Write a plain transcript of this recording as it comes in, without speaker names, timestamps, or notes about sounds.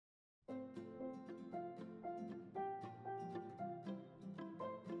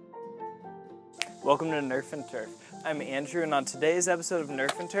Welcome to Nerf and Turf. I'm Andrew, and on today's episode of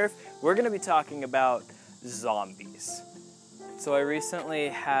Nerf and Turf, we're going to be talking about zombies. So I recently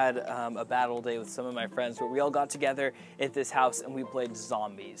had a battle day with some of my friends where we all got together at this house and we played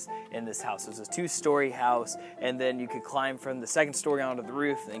zombies in this house. It was a two-story house, and then you could climb from the second story onto the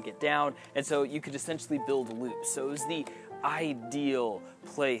roof and then get down, and so you could essentially build loops. So it was the ideal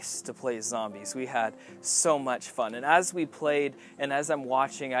place to play zombies. We had so much fun, and as we played and as I'm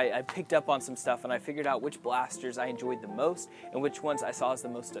watching, I picked up on some stuff and I figured out which blasters I enjoyed the most and which ones I saw as the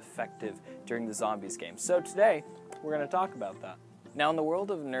most effective during the zombies game. So today we're going to talk about that. Now, in the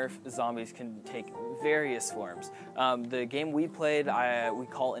world of Nerf, zombies can take various forms. The game we played, we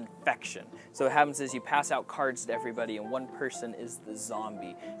call Infection. So what happens is you pass out cards to everybody, and one person is the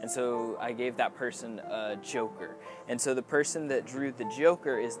zombie. And so I gave that person a joker. And so the person that drew the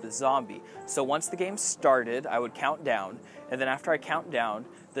joker is the zombie. So once the game started, I would count down, and then after I count down,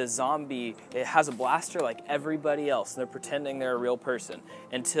 the zombie, it has a blaster like everybody else. They're pretending they're a real person.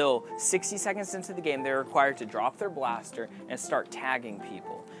 Until 60 seconds into the game, they're required to drop their blaster and start tagging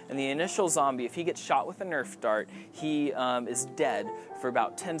people. And the initial zombie, if he gets shot with a Nerf dart, he is dead for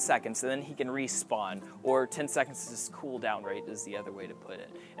about 10 seconds, and then he can respawn, or 10 seconds is his cooldown rate is the other way to put it.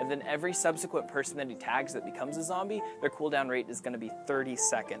 And then every subsequent person that he tags that becomes a zombie, their cooldown rate is going to be 30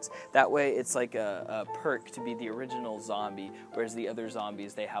 seconds. That way it's like a perk to be the original zombie, whereas the other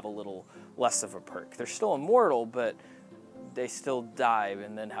zombies, they have a little less of a perk. They're still immortal, but they still die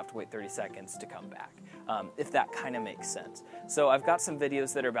and then have to wait 30 seconds to come back, if that kind of makes sense. So I've got some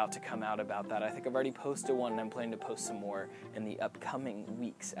videos that are about to come out about that. I think I've already posted one, and I'm planning to post some more in the upcoming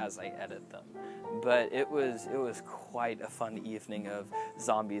weeks as I edit them. But it was quite a fun evening of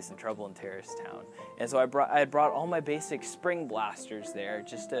zombies and trouble in Terrorist Town. And so I had brought all my basic spring blasters there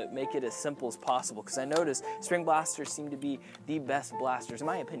just to make it as simple as possible, because I noticed spring blasters seem to be the best blasters, in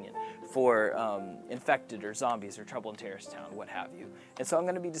my opinion, for infected or zombies or trouble in Terrorist Town, what have you. And so I'm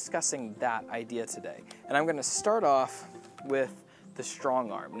going to be discussing that idea today. And I'm going to start off with the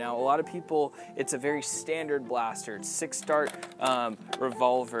strong arm. Now, a lot of people, it's a very standard blaster. It's 6-dart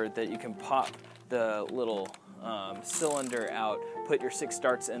revolver that you can pop the little cylinder out, put your 6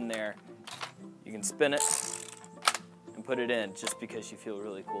 darts in there, you can spin it and put it in just because you feel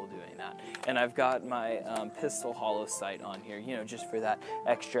really cool doing that. And I've got my pistol hollow sight on here, you know, just for that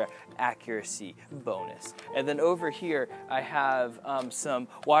extra accuracy bonus. And then over here I have some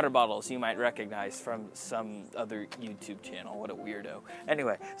water bottles you might recognize from some other YouTube channel. What a weirdo.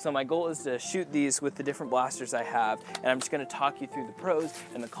 Anyway, so my goal is to shoot these with the different blasters I have, and I'm just going to talk you through the pros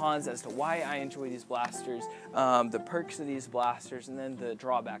and the cons as to why I enjoy these blasters, the perks of these blasters, and then the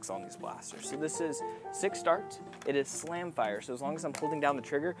drawbacks on these blasters. So this is 6 darts. It is slam fire, so as long as I'm holding down the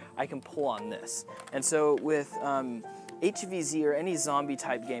trigger, I can pull on this. And so with HVZ or any zombie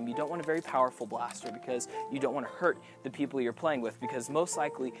type game, you don't want a very powerful blaster because you don't want to hurt the people you're playing with, because most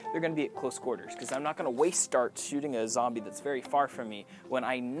likely they're going to be at close quarters, because I'm not going to waste darts shooting a zombie that's very far from me when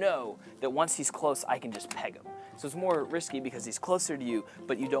I know that once he's close I can just peg him. So it's more risky because he's closer to you,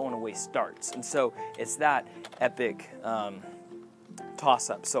 but you don't want to waste darts. And so it's that epic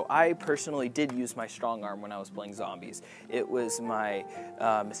toss-up. So I personally did use my strong arm when I was playing zombies. It was my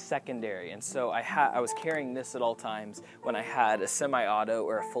secondary, and so I was carrying this at all times when I had a semi-auto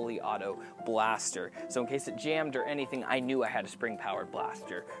or a fully auto blaster. So in case it jammed or anything, I knew I had a spring-powered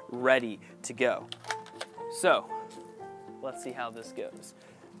blaster ready to go. So let's see how this goes.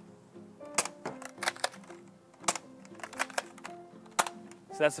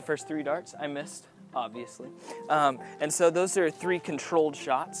 So that's the first 3 darts. I missed, obviously. And so those are 3 controlled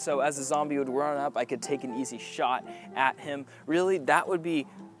shots. So as a zombie would run up, I could take an easy shot at him. Really, that would be,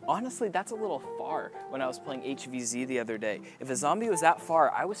 honestly, that's a little far when I was playing HVZ the other day. If a zombie was that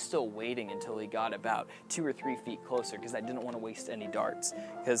far, I was still waiting until he got about 2 or 3 feet closer, because I didn't want to waste any darts,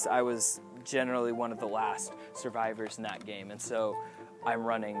 because I was generally one of the last survivors in that game. And so I'm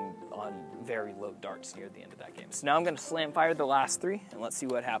running on very low darts near the end of that game. So now I'm going to slam fire the last 3, and let's see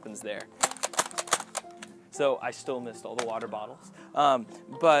what happens there. So I still missed all the water bottles.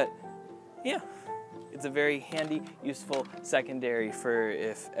 But yeah, it's a very handy, useful secondary for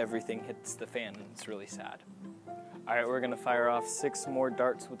if everything hits the fan and it's really sad. All right, we're going to fire off 6 more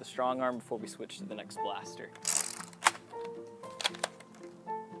darts with the strong arm before we switch to the next blaster.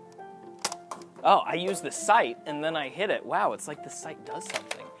 Oh, I used the sight and then I hit it. Wow, it's like the sight does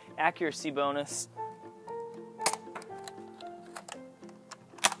something. Accuracy bonus.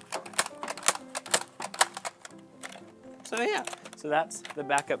 So yeah, So that's the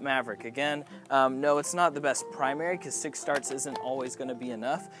backup Maverick. Again, no, it's not the best primary because 6 darts isn't always going to be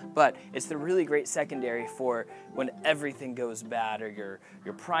enough, but it's the really great secondary for when everything goes bad or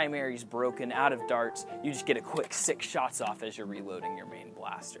your primary's broken, out of darts, you just get a quick 6 shots off as you're reloading your main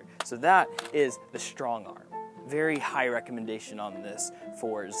blaster. So that is the strong arm. Very high recommendation on this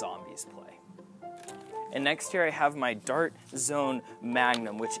for zombies play. And next here I have my Dart Zone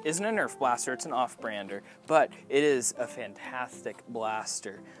Magnum, which isn't a Nerf blaster, it's an off-brander, but it is a fantastic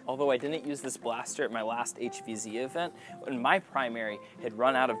blaster. Although I didn't use this blaster at my last HVZ event, when my primary had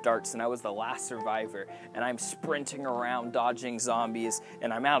run out of darts and I was the last survivor, and I'm sprinting around dodging zombies,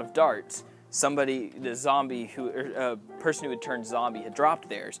 and I'm out of darts. Somebody, the zombie, a person who had turned zombie had dropped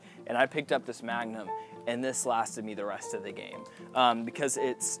theirs, and I picked up this Magnum, and this lasted me the rest of the game because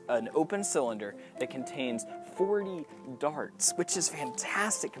it's an open cylinder that contains 40 darts, which is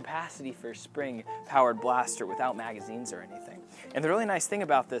fantastic capacity for a spring-powered blaster without magazines or anything. And the really nice thing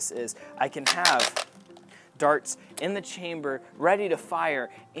about this is I can have darts in the chamber, ready to fire,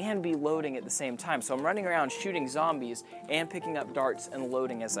 and be loading at the same time. So I'm running around shooting zombies and picking up darts and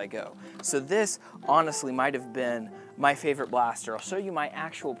loading as I go. So this honestly might have been my favorite blaster. I'll show you my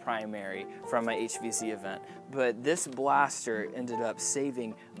actual primary from my HVZ event, but this blaster ended up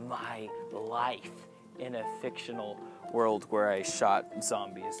saving my life in a fictional world where I shot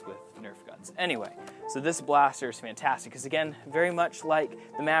zombies with Nerf guns. Anyway, so this blaster is fantastic because, again, very much like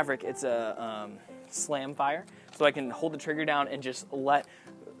the Maverick, it's a slam fire, so I can hold the trigger down and just let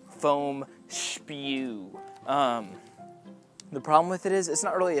foam spew. The problem with it is it's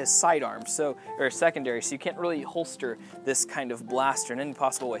not really a sidearm, or a secondary, so you can't really holster this kind of blaster in any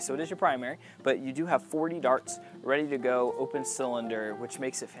possible way. So it is your primary, but you do have 40 darts ready to go, open cylinder, which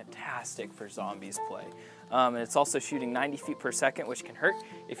makes it fantastic for zombies play. And it's also shooting 90 feet per second, which can hurt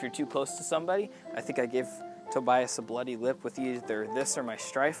if you're too close to somebody. I think I gave Tobias a bloody lip with either this or my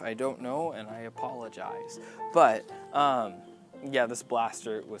Strife, I don't know, and I apologize. But yeah, this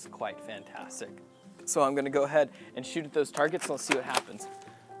blaster was quite fantastic. So I'm going to go ahead and shoot at those targets and let's see what happens.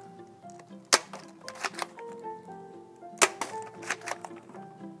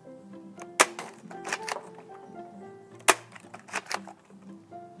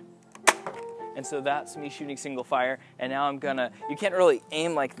 And so that's me shooting single fire, and now I'm gonna, you can't really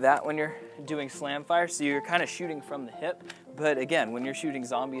aim like that when you're doing slam fire, so you're kind of shooting from the hip, but again, when you're shooting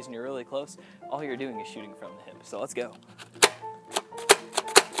zombies and you're really close, all you're doing is shooting from the hip. So let's go.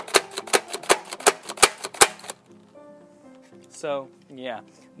 So yeah,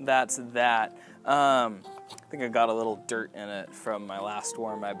 that's that. I think I got a little dirt in it from my last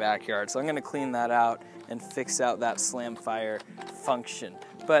war in my backyard, so I'm gonna clean that out and fix out that slam fire function.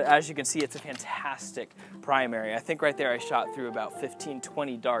 But as you can see, it's a fantastic primary. I think right there I shot through about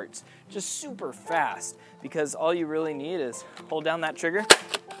 15-20 darts, just super fast, because all you really need is hold down that trigger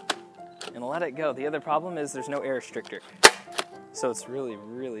and let it go. The other problem is there's no air restrictor, so it's really,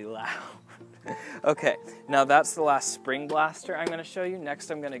 really loud. Okay, now that's the last spring blaster I'm going to show you.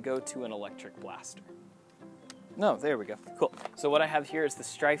 Next I'm going to go to an electric blaster. No, there we go. Cool. So what I have here is the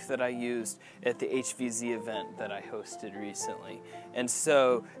Strife that I used at the HVZ event that I hosted recently. And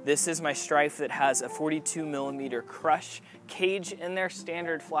so this is my Strife that has a 42mm crush cage in there,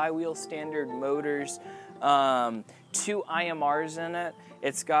 standard flywheel, standard motors, 2 IMRs in it.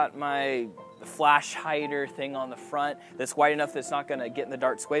 It's got my flash hider thing on the front that's wide enough that it's not going to get in the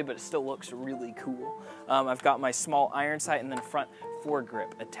dart's way, but it still looks really cool. I've got my small iron sight and then a front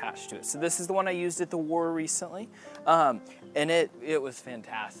foregrip attached to it. So this is the one I used at the war recently, and it was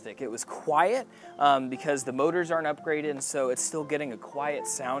fantastic. It was quiet because the motors aren't upgraded, and so it's still getting a quiet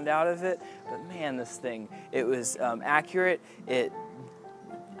sound out of it. But man, this thing, it was accurate.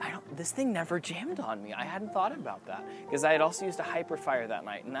 This thing never jammed on me. I hadn't thought about that because I had also used a Hyperfire that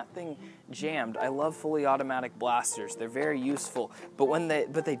night, and that thing jammed. I love fully automatic blasters. They're very useful,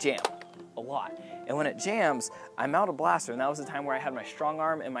 but they jam a lot. And when it jams, I'm out of blaster, and that was the time where I had my strong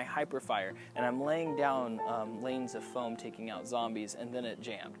arm and my Hyperfire, and I'm laying down lanes of foam taking out zombies, and then it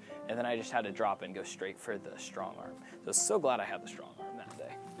jammed. And then I just had to drop and go straight for the strong arm. So I was so glad I had the strong arm that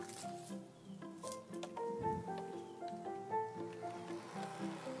day.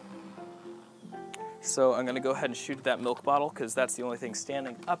 So I'm going to go ahead and shoot that milk bottle because that's the only thing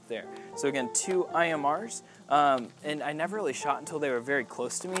standing up there. So again, 2 IMRs, and I never really shot until they were very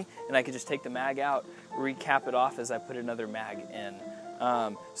close to me, and I could just take the mag out, recap it off as I put another mag in.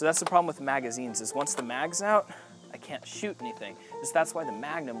 So that's the problem with magazines, is once the mag's out, I can't shoot anything. That's why the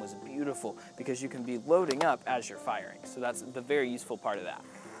Magnum was beautiful, because you can be loading up as you're firing. So that's the very useful part of that.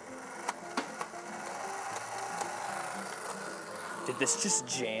 Did this just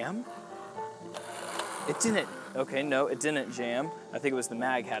jam? It didn't Okay, no, it didn't jam. I think it was the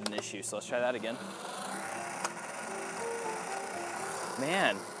mag had an issue, so let's try that again.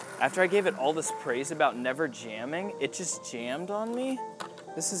 Man, after I gave it all this praise about never jamming, it just jammed on me.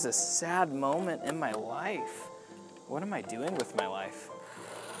 This is a sad moment in my life. What am I doing with my life?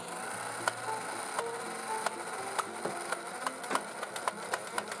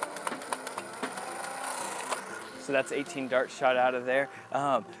 So that's 18 darts shot out of there.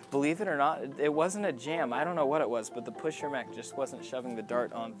 Believe it or not, it wasn't a jam. I don't know what it was, but the pusher mech just wasn't shoving the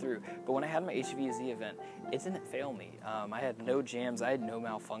dart on through. But when I had my HVZ event, it didn't fail me. I had no jams, I had no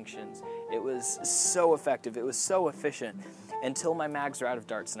malfunctions. It was so effective, it was so efficient until my mags were out of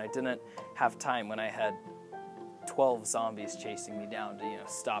darts, and I didn't have time when I had 12 zombies chasing me down to,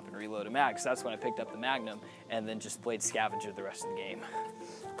 stop and reload a mag. So that's when I picked up the Magnum and then just played scavenger the rest of the game.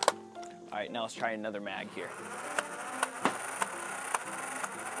 All right, now let's try another mag here.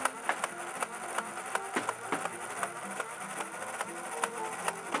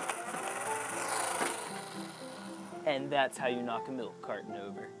 And that's how you knock a milk carton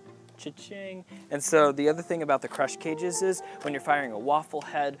over. Cha-ching. And so the other thing about the crush cages is when you're firing a waffle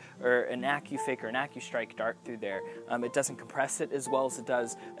head or an AccuFake or an AccuStrike dart through there, it doesn't compress it as well as it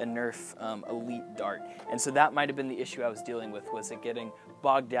does a Nerf Elite dart. And so that might have been the issue I was dealing with, was it getting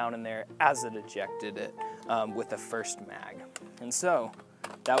bogged down in there as it ejected it with the first mag. And so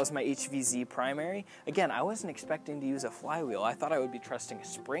that was my HVZ primary. Again, I wasn't expecting to use a flywheel. I thought I would be trusting a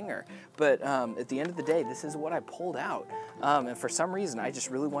Springer, but at the end of the day, this is what I pulled out. And for some reason, I just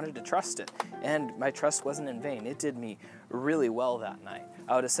really wanted to trust it. And my trust wasn't in vain. It did me really well that night.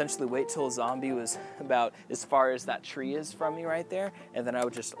 I would essentially wait till a zombie was about as far as that tree is from me right there, and then I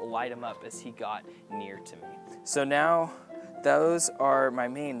would just light him up as he got near to me. So now, those are my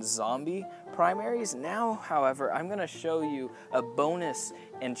main zombie primaries. Now, however, I'm going to show you a bonus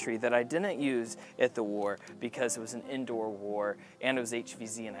entry that I didn't use at the war because it was an indoor war and it was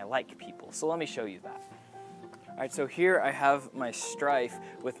HVZ and I like people. So let me show you that. All right, so here I have my Strife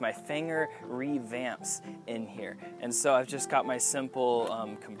with my Fanger revamps in here. And so I've just got my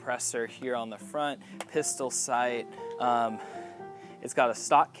simple compressor here on the front, pistol sight. It's got a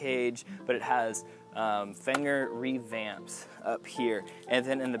stock cage, but it has Fanger revamps up here. And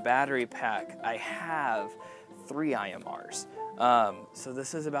then in the battery pack, I have 3 IMRs. So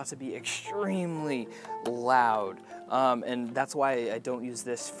this is about to be extremely loud. And that's why I don't use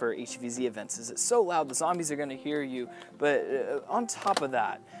this for HVZ events, is it's so loud, the zombies are gonna hear you. But on top of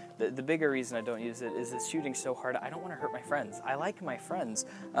that, the bigger reason I don't use it is it's shooting so hard, I don't wanna hurt my friends. I like my friends,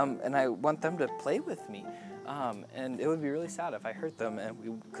 and I want them to play with me. And it would be really sad if I hurt them and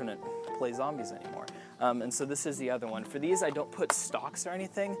we couldn't play zombies anymore. And so this is the other one. For these, I don't put stocks or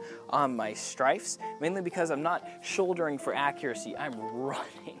anything on my Strifes, mainly because I'm not shouldering for accuracy, I'm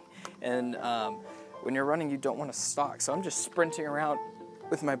running. And when you're running, you don't want to stock. So I'm just sprinting around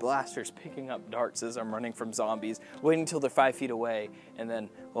with my blasters, picking up darts as I'm running from zombies, waiting until they're 5 feet away, and then,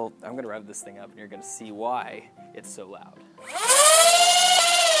 well, I'm gonna rev this thing up and you're gonna see why it's so loud.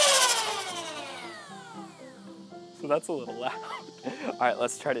 So that's a little loud. All right,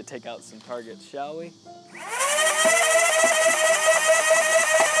 let's try to take out some targets, shall we?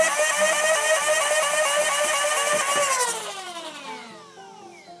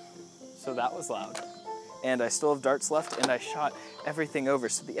 So that was loud. And I still have darts left, and I shot everything over.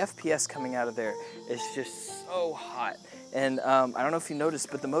 So the FPS coming out of there is just so hot. And I don't know if you noticed,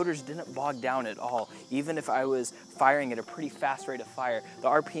 but the motors didn't bog down at all. Even if I was firing at a pretty fast rate of fire, the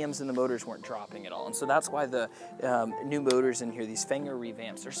RPMs in the motors weren't dropping at all. And so that's why the new motors in here, these Fanger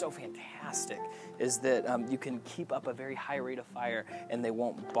revamps, are so fantastic, is that you can keep up a very high rate of fire and they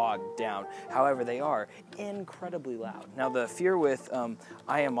won't bog down. However, they are incredibly loud. Now the fear with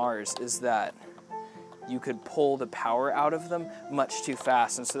IMRs is that you could pull the power out of them much too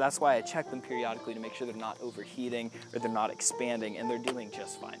fast, and so that's why I check them periodically to make sure they're not overheating or they're not expanding, and they're doing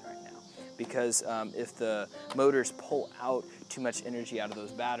just fine right now. Because if the motors pull out too much energy out of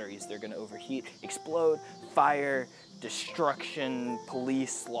those batteries, they're going to overheat, explode, fire, destruction,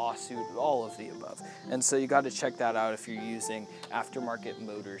 police, lawsuit, all of the above. And so you got to check that out if you're using aftermarket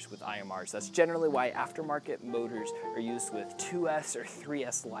motors with IMRs. That's generally why aftermarket motors are used with 2S or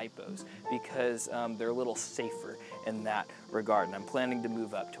 3S LiPos, because they're a little safer in that regard. And I'm planning to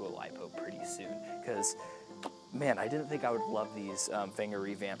move up to a LiPo pretty soon, because man, I didn't think I would love these Fanger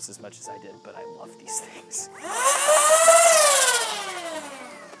revamps as much as I did, but I love these things.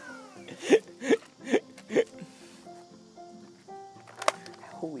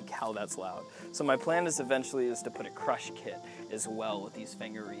 Holy cow, that's loud. So my plan is eventually to put a crush kit as well with these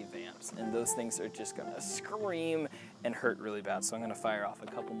Fanger revamps, and those things are just gonna scream and hurt really bad. So I'm gonna fire off a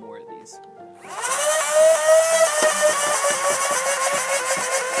couple more of these.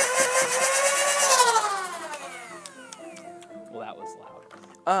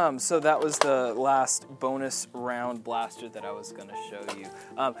 So that was the last bonus round blaster that I was going to show you.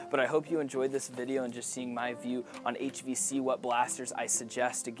 But I hope you enjoyed this video and just seeing my view on HVC, what blasters I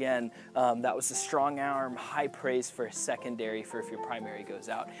suggest. Again, that was a strong arm, high praise for a secondary for if your primary goes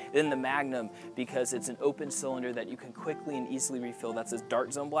out. Then the Magnum, because it's an open cylinder that you can quickly and easily refill. That's a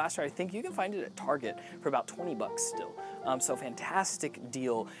dart zone blaster. I think you can find it at Target for about 20 bucks still. So fantastic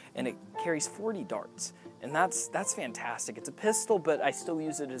deal, and it carries 40 darts. And that's fantastic. It's a pistol, but I still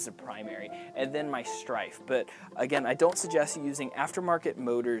use it as a primary. And then my Strife. But again, I don't suggest you using aftermarket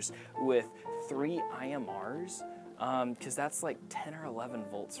motors with 3 IMRs, because that's like 10 or 11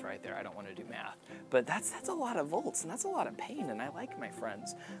 volts right there. I don't want to do math, but that's a lot of volts, and that's a lot of pain, and I like my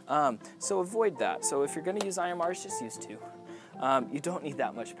friends. So avoid that. So if you're going to use IMRs, just use 2. You don't need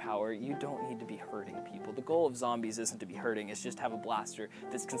that much power. You don't need to be hurting people. The goal of zombies isn't to be hurting, it's just have a blaster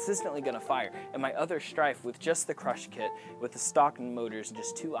that's consistently going to fire. And my other Strife with just the crush kit, with the stock motors and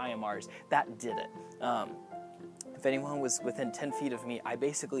just 2 IMRs, that did it. If anyone was within 10 feet of me, I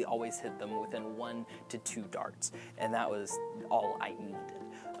basically always hit them within 1 to 2 darts, and that was all I needed.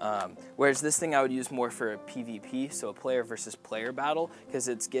 Whereas this thing I would use more for a PvP, so a player versus player battle, because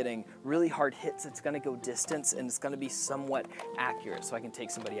it's getting really hard hits, it's going to go distance, and it's going to be somewhat accurate, so I can take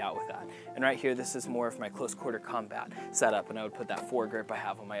somebody out with that. And right here, this is more of my close quarter combat setup, and I would put that foregrip I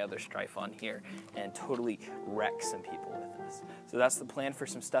have on my other Strife on here and totally wreck some people with this. So that's the plan for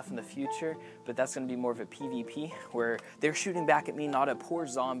some stuff in the future, but that's going to be more of a PvP, where they're shooting back at me, not a poor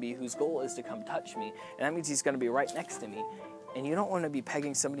zombie whose goal is to come touch me, and that means he's going to be right next to me. And you don't want to be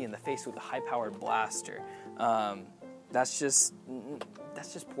pegging somebody in the face with a high-powered blaster. That's just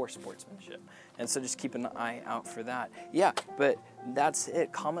poor sportsmanship. And so just keep an eye out for that. Yeah, but that's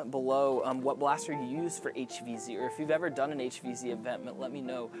it. Comment below what blaster you use for HVZ, or if you've ever done an HVZ event, let me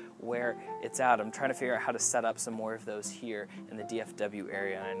know where it's at. I'm trying to figure out how to set up some more of those here in the DFW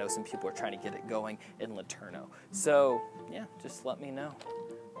area, and I know some people are trying to get it going in Laterno. So yeah, just let me know.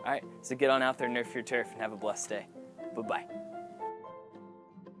 All right, so get on out there, nerf your turf, and have a blessed day. Bye-bye.